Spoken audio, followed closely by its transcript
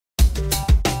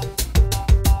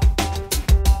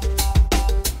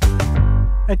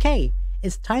Okay,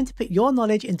 it's time to put your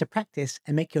knowledge into practice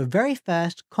and make your very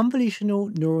first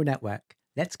convolutional neural network.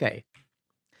 Let's go.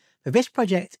 For this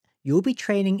project, you'll be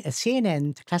training a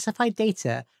CNN to classify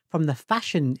data from the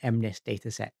Fashion MNIST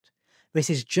dataset. This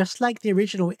is just like the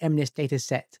original MNIST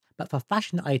dataset, but for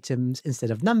fashion items instead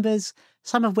of numbers,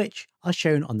 some of which are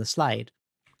shown on the slide.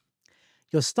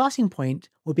 Your starting point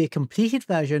will be a completed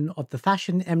version of the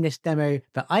Fashion MNIST demo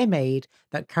that I made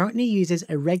that currently uses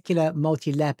a regular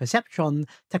multi-layer perceptron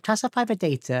to classify the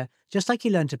data just like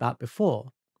you learned about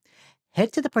before.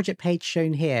 Head to the project page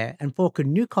shown here and fork a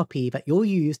new copy that you'll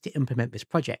use to implement this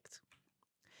project.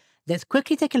 Let's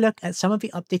quickly take a look at some of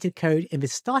the updated code in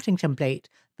this starting template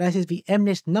versus the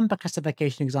MNIST number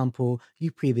classification example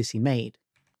you previously made.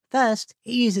 First,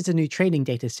 it uses a new training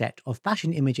dataset of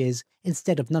fashion images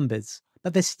instead of numbers,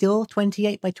 but there's still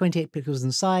 28 by 28 pixels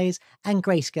in size and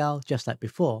grayscale just like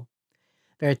before.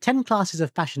 There are 10 classes of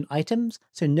fashion items,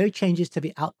 so no changes to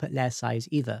the output layer size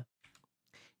either.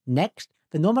 Next,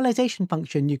 the normalization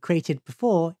function you created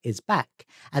before is back,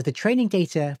 as the training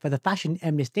data for the Fashion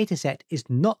MNIST dataset is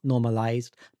not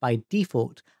normalized by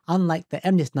default, unlike the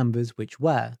MNIST numbers which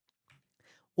were.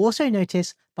 Also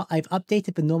notice that I've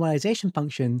updated the normalization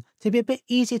function to be a bit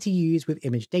easier to use with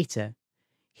image data.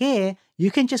 Here,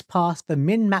 you can just pass the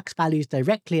min-max values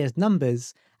directly as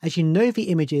numbers, as you know the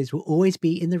images will always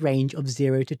be in the range of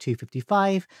 0 to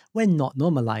 255 when not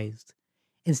normalized,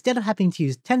 instead of having to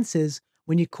use tensors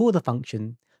when you call the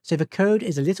function, so the code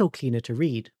is a little cleaner to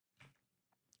read.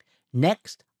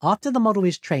 Next, after the model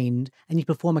is trained and you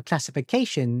perform a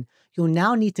classification, you'll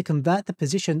now need to convert the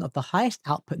position of the highest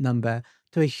output number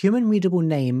to a human-readable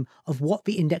name of what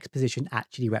the index position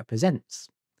actually represents.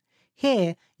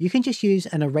 Here, you can just use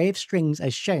an array of strings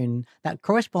as shown that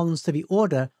corresponds to the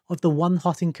order of the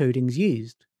one-hot encodings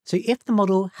used. So if the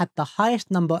model had the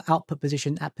highest number output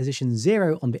position at position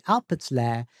 0 on the outputs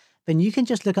layer, then you can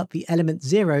just look up the element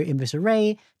 0 in this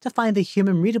array to find the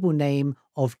human-readable name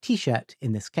of t-shirt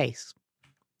in this case.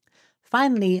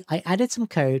 Finally, I added some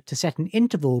code to set an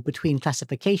interval between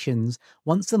classifications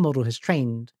once the model has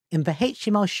trained. In the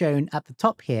HTML shown at the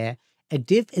top here, a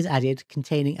div is added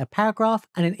containing a paragraph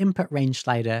and an input range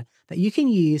slider that you can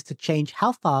use to change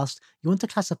how fast you want to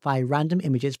classify random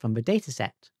images from the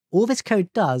dataset. All this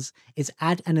code does is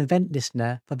add an event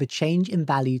listener for the change in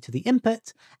value to the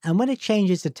input, and when a change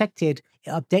is detected, it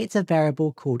updates a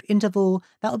variable called interval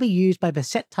that will be used by the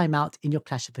set timeout in your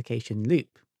classification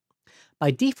loop.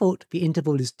 By default, the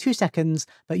interval is 2 seconds,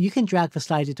 but you can drag the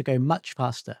slider to go much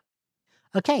faster.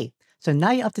 Okay, so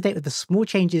now you're up to date with the small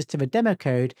changes to the demo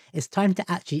code, it's time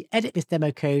to actually edit this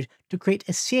demo code to create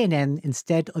a CNN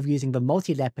instead of using the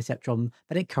multi-layer perceptron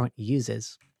that it currently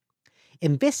uses.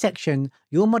 In this section,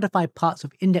 you'll modify parts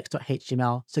of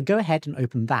index.html, so go ahead and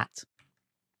open that.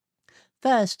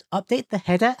 First, update the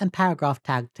header and paragraph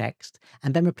tag text,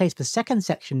 and then replace the second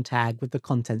section tag with the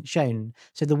content shown,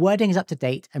 so the wording is up to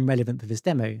date and relevant for this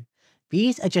demo.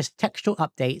 These are just textual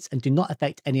updates and do not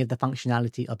affect any of the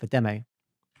functionality of the demo.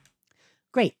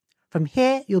 Great. From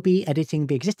here, you'll be editing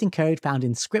the existing code found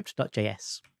in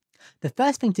script.js. The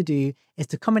first thing to do is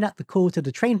to comment out the call to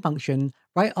the train function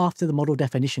right after the model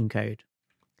definition code.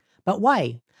 But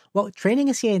why? Well, training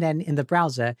a CNN in the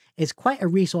browser is quite a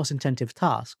resource-intensive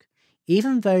task.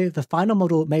 Even though the final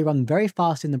model may run very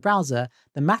fast in the browser,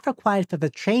 the math required for the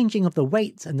changing of the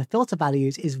weights and the filter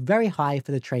values is very high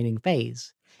for the training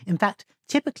phase. In fact,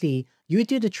 typically, you would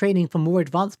do the training for more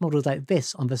advanced models like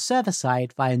this on the server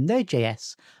side via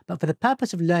Node.js, but for the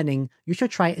purpose of learning, you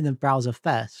should try it in the browser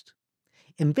first.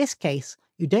 In this case,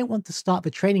 you don't want to start the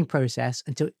training process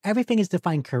until everything is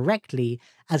defined correctly,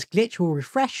 as Glitch will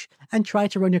refresh and try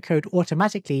to run your code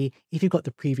automatically if you've got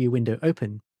the preview window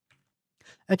open.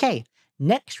 Okay,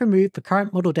 next remove the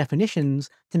current model definitions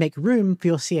to make room for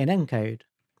your CNN code.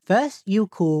 First, you'll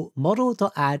call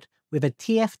model.add with a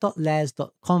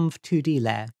tf.layers.conv2d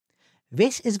layer.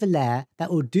 This is the layer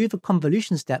that will do the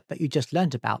convolution step that you just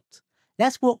learned about.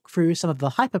 Let's walk through some of the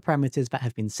hyperparameters that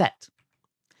have been set.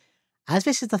 As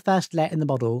this is the first layer in the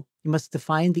model, you must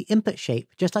define the input shape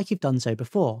just like you've done so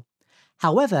before.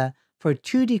 However, for a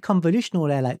 2D convolutional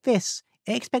layer like this,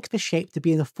 it expects the shape to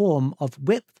be in the form of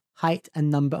width, height, and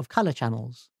number of color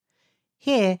channels.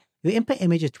 Here, your input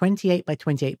image is 28 by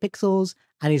 28 pixels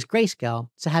and is grayscale,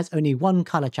 so has only one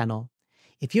color channel.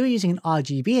 If you're using an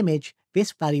RGB image,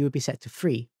 this value would be set to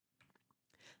 3.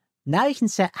 Now you can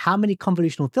set how many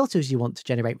convolutional filters you want to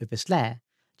generate with this layer.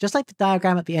 Just like the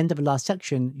diagram at the end of the last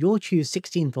section, you'll choose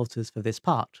 16 filters for this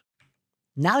part.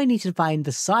 Now you need to define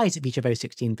the size of each of those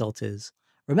 16 filters.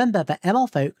 Remember that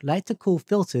ML folk like to call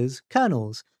filters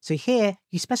kernels, so here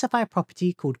you specify a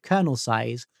property called kernel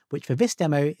size, which for this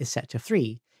demo is set to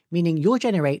 3, meaning you'll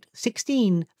generate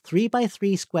 16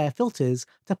 3x3 square filters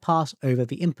to pass over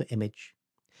the input image.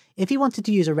 If you wanted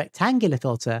to use a rectangular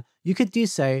filter, you could do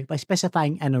so by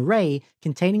specifying an array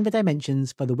containing the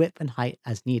dimensions for the width and height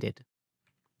as needed.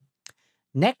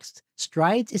 Next,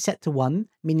 strides is set to 1,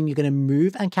 meaning you're going to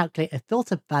move and calculate a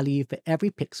filter value for every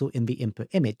pixel in the input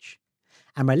image.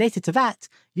 And related to that,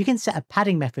 you can set a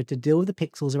padding method to deal with the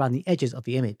pixels around the edges of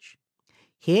the image.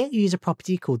 Here you use a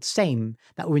property called same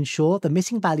that will ensure the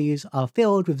missing values are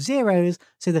filled with zeros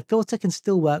so the filter can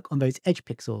still work on those edge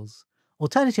pixels.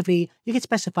 Alternatively, you can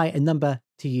specify a number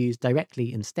to use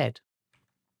directly instead.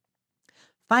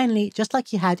 Finally, just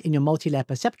like you had in your multi-layer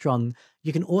perceptron,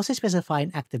 you can also specify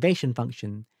an activation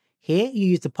function. Here you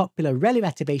use the popular ReLU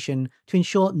activation to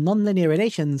ensure nonlinear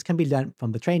relations can be learnt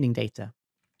from the training data.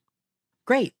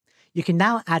 Great! You can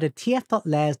now add a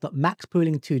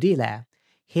tf.layers.maxPooling2D layer.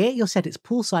 Here you'll set its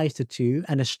pool size to 2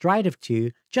 and a stride of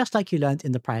 2, just like you learned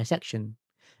in the prior section.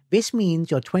 This means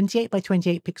your 28 by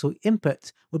 28 pixel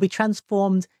input will be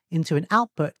transformed into an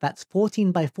output that's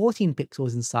 14 by 14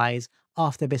 pixels in size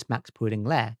after this max pooling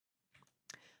layer.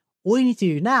 All you need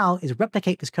to do now is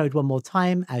replicate this code one more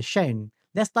time as shown.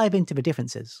 Let's dive into the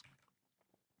differences.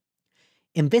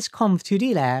 In this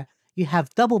conv2D layer, you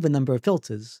have double the number of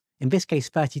filters, in this case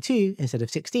 32 instead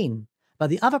of 16, but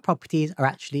the other properties are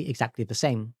actually exactly the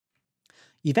same.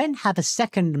 You then have a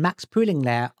second max pooling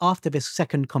layer after this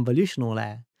second convolutional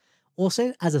layer.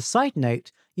 Also, as a side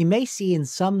note, you may see in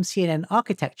some CNN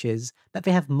architectures that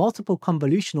they have multiple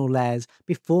convolutional layers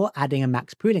before adding a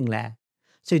max pooling layer.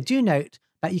 So do note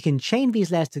that you can chain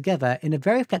these layers together in a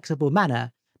very flexible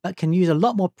manner, but can use a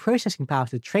lot more processing power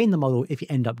to train the model if you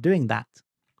end up doing that.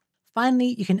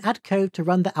 Finally, you can add code to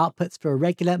run the outputs for a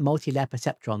regular multi-layer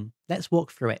perceptron. Let's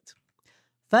walk through it.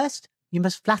 First, you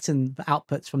must flatten the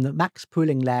outputs from the max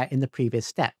pooling layer in the previous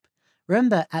step.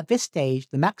 Remember, at this stage,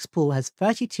 the max pool has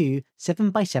 32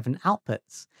 7x7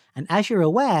 outputs, and as you're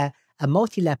aware, a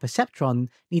multi-layer perceptron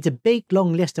needs a big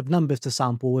long list of numbers to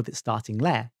sample with its starting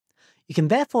layer. You can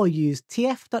therefore use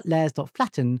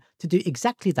tf.layers.flatten to do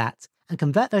exactly that and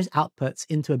convert those outputs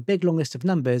into a big long list of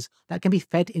numbers that can be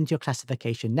fed into your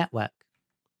classification network.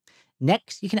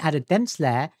 Next, you can add a dense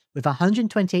layer with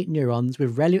 128 neurons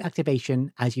with ReLU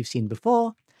activation as you've seen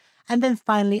before, and then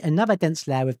finally another dense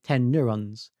layer with 10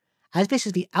 neurons. As this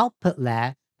is the output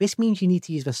layer, this means you need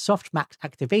to use the softmax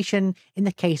activation in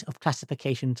the case of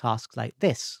classification tasks like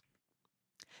this.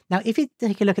 Now, if you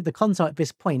take a look at the console at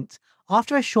this point,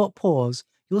 after a short pause,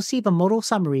 you'll see the model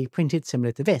summary printed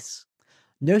similar to this.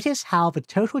 Notice how the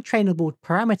total trainable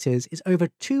parameters is over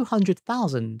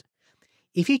 200,000.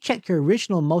 If you check your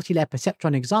original multi-layer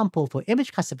perceptron example for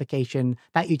image classification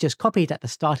that you just copied at the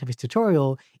start of this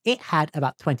tutorial, it had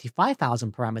about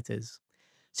 25,000 parameters.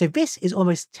 So this is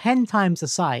almost 10 times the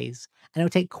size, and it'll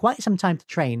take quite some time to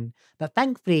train, but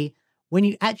thankfully, when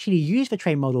you actually use the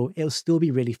train model, it'll still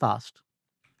be really fast.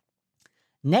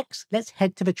 Next, let's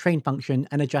head to the train function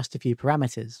and adjust a few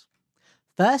parameters.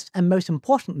 First, and most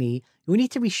importantly, you'll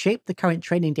need to reshape the current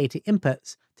training data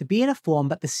inputs to be in a form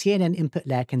that the CNN input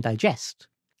layer can digest.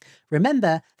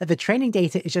 Remember that the training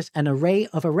data is just an array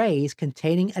of arrays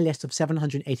containing a list of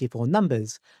 784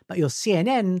 numbers, but your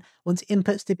CNN wants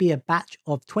inputs to be a batch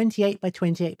of 28 by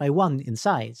 28 by 1 in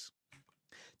size.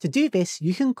 To do this,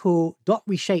 you can call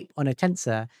 .reshape on a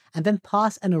tensor and then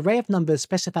pass an array of numbers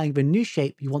specifying the new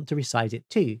shape you want to resize it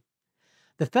to.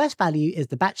 The first value is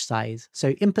the batch size,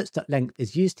 so inputs.length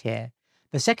is used here.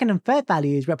 The second and third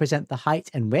values represent the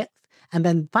height and width, and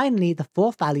then finally the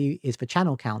fourth value is the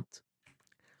channel count.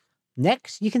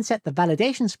 Next, you can set the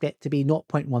validation split to be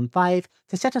 0.15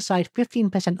 to set aside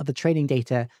 15% of the training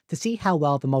data to see how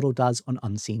well the model does on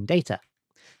unseen data.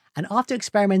 And after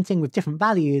experimenting with different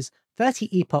values,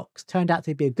 30 epochs turned out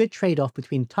to be a good trade-off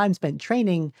between time spent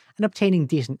training and obtaining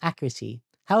decent accuracy.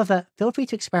 However, feel free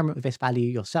to experiment with this value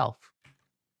yourself.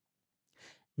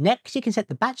 Next, you can set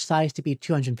the batch size to be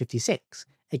 256.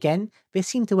 Again, this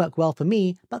seemed to work well for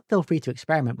me, but feel free to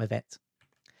experiment with it.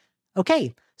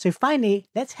 Okay, so finally,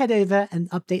 let's head over and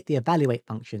update the evaluate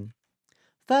function.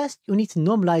 First, you'll need to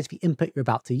normalize the input you're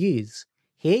about to use.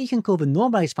 Here you can call the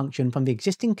normalize function from the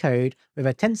existing code with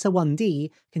a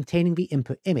tensor1d containing the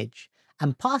input image,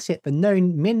 and pass it the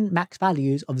known min-max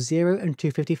values of 0 and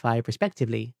 255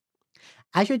 respectively.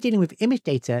 As you're dealing with image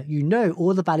data, you know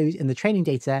all the values in the training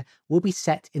data will be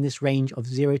set in this range of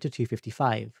 0 to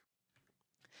 255.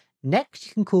 Next,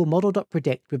 you can call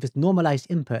model.predict with this normalized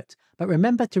input, but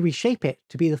remember to reshape it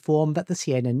to be the form that the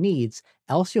CNN needs,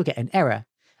 else you'll get an error.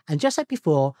 And just like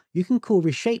before, you can call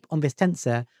reshape on this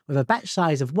tensor with a batch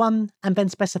size of 1 and then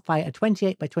specify a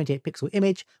 28 by 28 pixel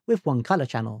image with one color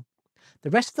channel. The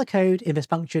rest of the code in this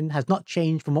function has not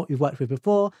changed from what we've worked with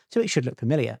before, so it should look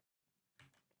familiar.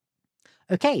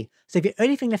 Okay, so the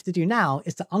only thing left to do now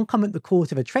is to uncomment the call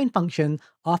to the train function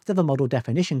after the model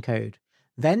definition code.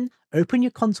 Then open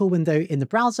your console window in the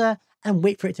browser and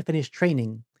wait for it to finish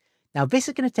training. Now this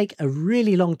is going to take a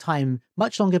really long time,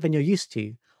 much longer than you're used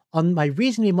to. On my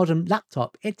reasonably modern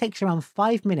laptop, it takes around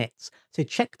 5 minutes, so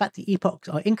check that the epochs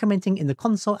are incrementing in the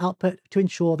console output to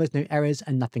ensure there's no errors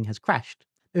and nothing has crashed.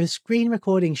 The screen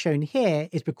recording shown here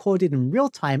is recorded in real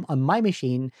time on my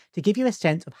machine to give you a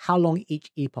sense of how long each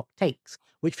epoch takes,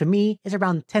 which for me is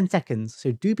around 10 seconds,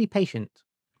 so do be patient.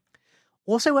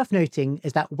 Also worth noting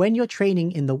is that when you're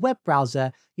training in the web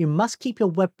browser, you must keep your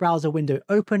web browser window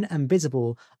open and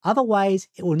visible, otherwise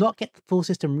it will not get the full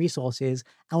system resources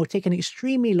and will take an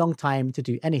extremely long time to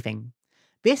do anything.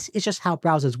 This is just how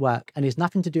browsers work and is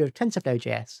nothing to do with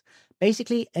TensorFlow.js.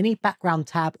 Basically, any background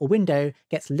tab or window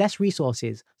gets less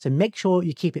resources, so make sure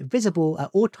you keep it visible at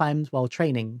all times while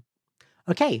training.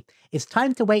 Okay, it's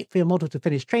time to wait for your model to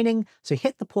finish training, so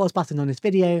hit the pause button on this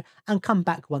video and come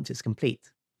back once it's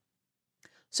complete.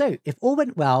 So, if all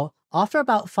went well, after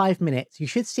about 5 minutes, you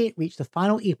should see it reach the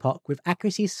final epoch with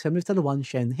accuracy similar to the one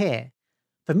shown here.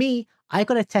 For me, I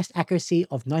got a test accuracy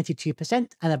of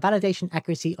 92% and a validation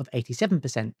accuracy of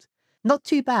 87%. Not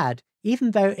too bad,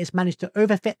 even though it's managed to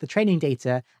overfit the training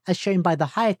data as shown by the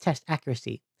higher test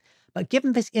accuracy. But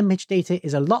given this image data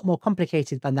is a lot more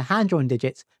complicated than the hand-drawn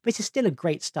digits, this is still a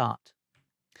great start.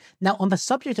 Now, on the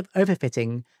subject of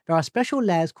overfitting, there are special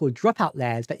layers called dropout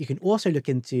layers that you can also look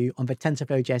into on the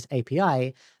TensorFlow.js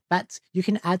API that you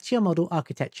can add to your model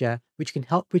architecture, which can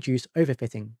help reduce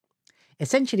overfitting.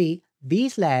 Essentially,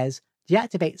 these layers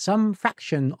deactivate some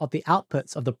fraction of the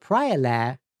outputs of the prior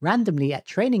layer randomly at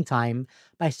training time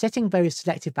by setting those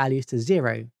selected values to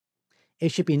 0.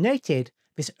 It should be noted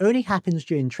this only happens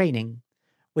during training.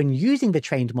 When using the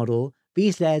trained model,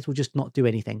 these layers will just not do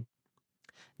anything.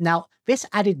 Now, this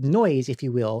added noise, if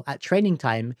you will, at training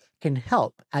time can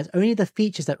help, as only the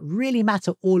features that really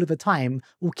matter all of the time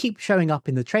will keep showing up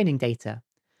in the training data.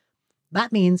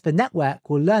 That means the network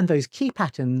will learn those key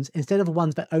patterns instead of the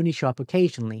ones that only show up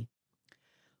occasionally.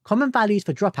 Common values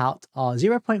for dropout are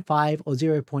 0.5 or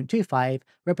 0.25,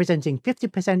 representing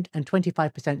 50% and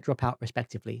 25% dropout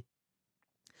respectively.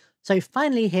 So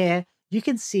finally here, you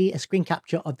can see a screen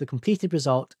capture of the completed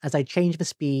result as I change the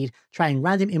speed, trying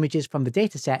random images from the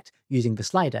dataset using the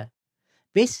slider.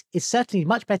 This is certainly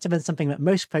much better than something that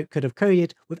most folk could have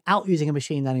coded without using a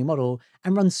machine learning model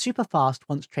and runs super fast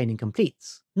once training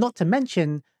completes. Not to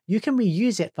mention, you can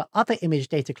reuse it for other image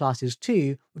data classes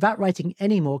too without writing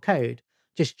any more code.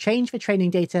 Just change the training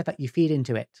data that you feed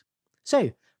into it.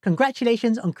 So,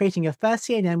 congratulations on creating your first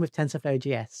CNN with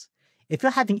TensorFlow.js. If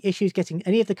you're having issues getting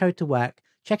any of the code to work,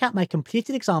 check out my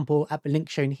completed example at the link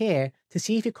shown here to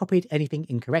see if you copied anything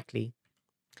incorrectly.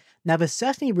 Now, there's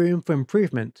certainly room for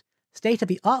improvement.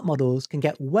 State-of-the-art models can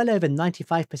get well over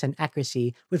 95%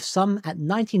 accuracy, with some at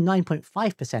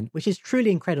 99.5%, which is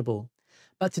truly incredible.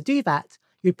 But to do that,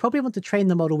 you'd probably want to train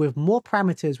the model with more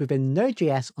parameters within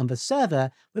Node.js on the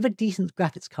server with a decent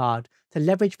graphics card to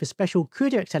leverage the special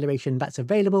CUDA acceleration that's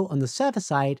available on the server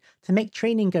side to make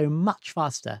training go much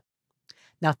faster.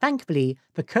 Now, thankfully,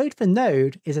 the code for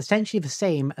Node is essentially the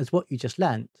same as what you just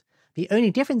learned. The only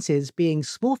differences being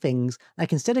small things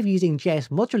like instead of using JS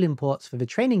module imports for the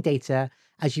training data,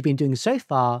 as you've been doing so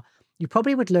far, you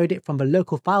probably would load it from the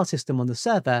local file system on the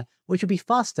server, which would be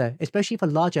faster, especially for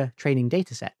larger training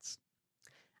datasets.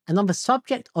 And on the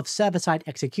subject of server-side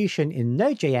execution in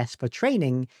Node.js for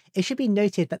training, it should be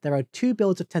noted that there are 2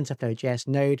 builds of TensorFlow.js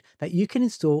Node that you can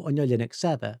install on your Linux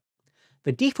server.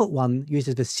 The default one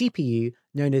uses the CPU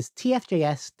known as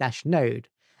tfjs-node,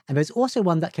 and there's also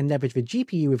one that can leverage the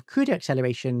GPU with CUDA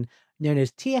acceleration known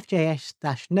as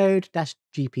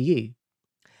tfjs-node-gpu.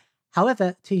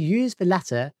 However, to use the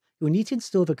latter, you'll need to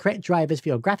install the correct drivers for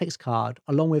your graphics card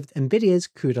along with NVIDIA's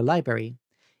CUDA library.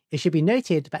 It should be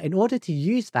noted that in order to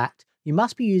use that, you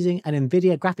must be using an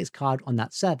NVIDIA graphics card on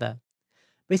that server.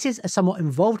 This is a somewhat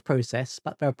involved process,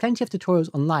 but there are plenty of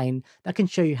tutorials online that can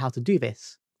show you how to do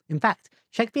this. In fact,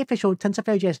 check the official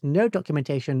TensorFlow.js Node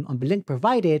documentation on the link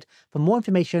provided for more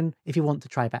information if you want to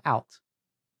try that out.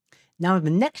 Now in the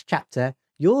next chapter,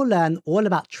 you'll learn all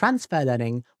about transfer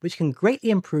learning, which can greatly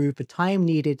improve the time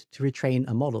needed to retrain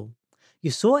a model. You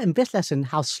saw in this lesson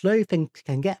how slow things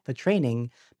can get for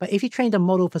training, but if you trained a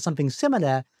model for something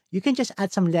similar, you can just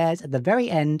add some layers at the very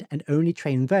end and only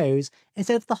train those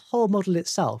instead of the whole model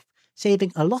itself,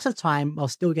 saving a lot of time while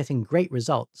still getting great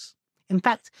results. In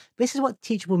fact, this is what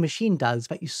Teachable Machine does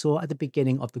that you saw at the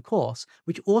beginning of the course,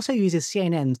 which also uses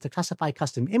CNNs to classify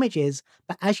custom images,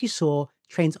 but as you saw,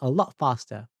 trains a lot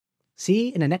faster. See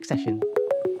you in the next session.